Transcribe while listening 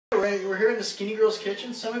we're here in the Skinny Girl's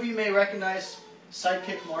kitchen. Some of you may recognize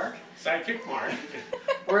Sidekick Mark. Sidekick Mark.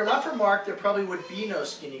 Were it not for Mark, there probably would be no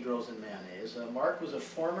Skinny Girls in mayonnaise. Mark was a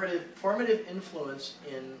formative influence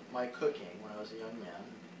in my cooking when I was a young man.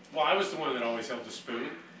 Well, I was the one that always held the spoon.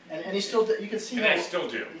 And he still, you can see and how... I still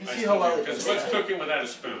do. You can see how well he because does what's that. cooking without a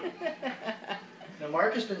spoon? Now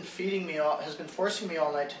Mark has been forcing me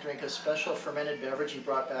all night to drink a special fermented beverage he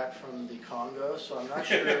brought back from the Congo. So I'm not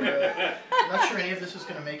sure, I'm not sure any of this is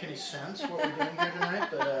going to make any sense what we're doing here tonight.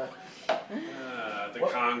 But the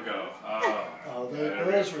Congo.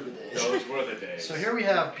 Those were the days. Those were the days. So here we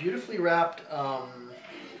have beautifully wrapped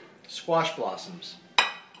squash blossoms.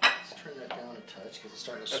 Let's turn that down a touch because it's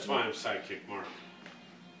starting to That's smoke. why I'm Sidekick Mark.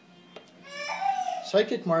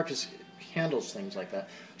 Sidekick Mark handles things like that.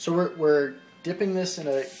 So we're dipping this in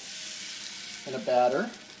a batter.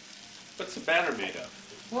 What's the batter made of?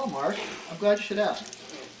 Well, Mark, I'm glad you should ask.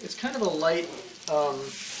 It's kind of a light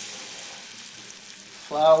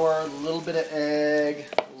flour, a little bit of egg,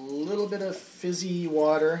 a little bit of fizzy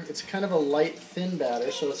water. It's kind of a light, thin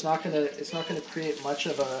batter, so it's not gonna create much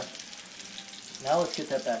of a. Now let's get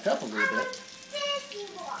that back up a little bit.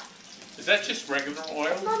 Is that just regular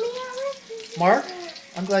oil? Mark,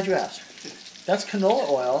 I'm glad you asked. That's canola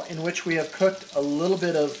oil in which we have cooked a little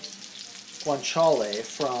bit of guanciale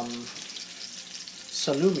from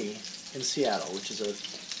salumi in Seattle, which is a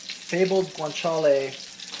fabled guanciale, a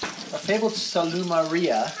fabled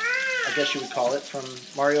salumaria, I guess you would call it, from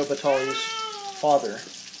Mario Batali's father.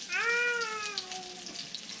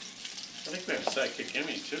 I think we have Sidekick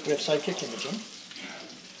Emmy too. We have Sidekick Imogen,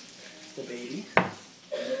 the baby.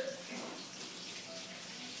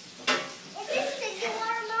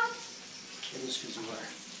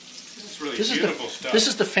 Really beautiful stuff. This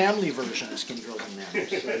is the family version of Skinny Girls and Manners.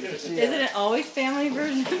 So you can see, Isn't it always family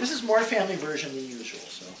version? This is more family version than usual.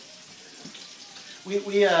 So we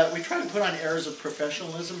try to put on airs of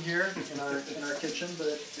professionalism here in our kitchen, but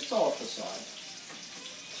it's all a facade.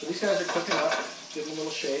 So these guys are cooking up. Give them a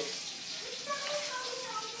little shake.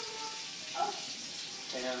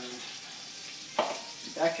 And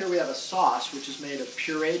back here we have a sauce which is made of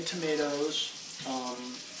pureed tomatoes, a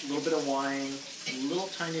little bit of wine, a little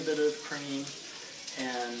tiny bit of cream,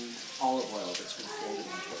 and olive oil that's been folded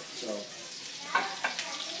into it. So,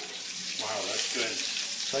 wow, that's good.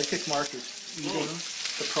 Sidekick Mark is eating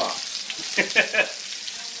the props.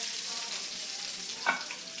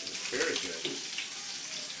 Very good.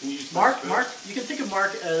 Mark, you can think of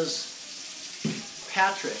Mark as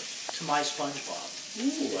Patrick to my SpongeBob.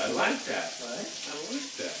 Ooh, I like that. Right? I like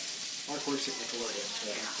that. Mark works at Nickelodeon. So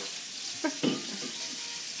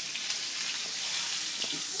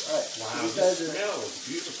Alright, wow, so these the guys smell is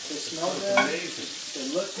beautiful. They smell It's good. amazing. They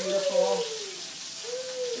look beautiful.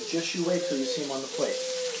 And just you wait till you see them on the plate.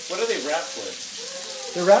 What are they wrapped with?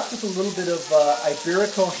 They're wrapped with a little bit of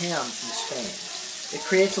Iberico ham from Spain. It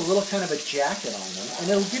creates a little kind of a jacket on them,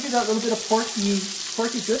 and it'll give you that little bit of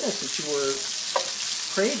porky goodness that you were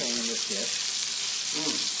craving in this dish.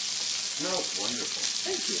 Smells wonderful.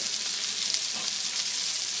 Thank you.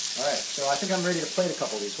 All right, so I think I'm ready to plate a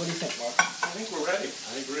couple of these. What do you think, Mark? I think we're ready.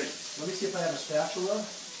 I agree. Let me see if I have a spatula.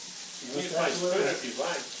 Use my spoon if you'd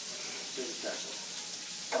like. Here's a spatula.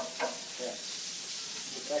 Okay.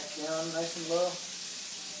 Get back down nice and low.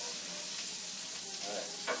 All right.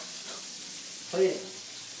 Plating.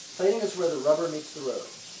 Plating is where the rubber meets the road.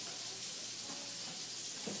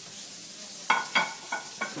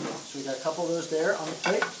 So we got a couple of those there on the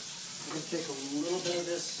plate. We're going to take a little bit of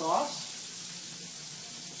this sauce.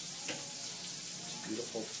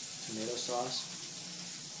 Beautiful tomato sauce.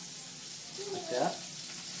 Like that.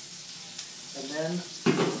 And then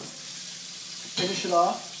to finish it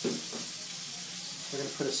off, we're going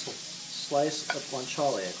to put a slice of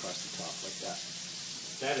guanciale across the top like that.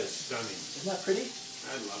 That is stunning. Isn't that pretty?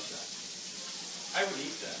 I love that. I would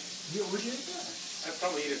eat that. Would you eat that? I'd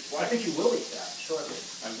probably eat it twice. I think you will eat that.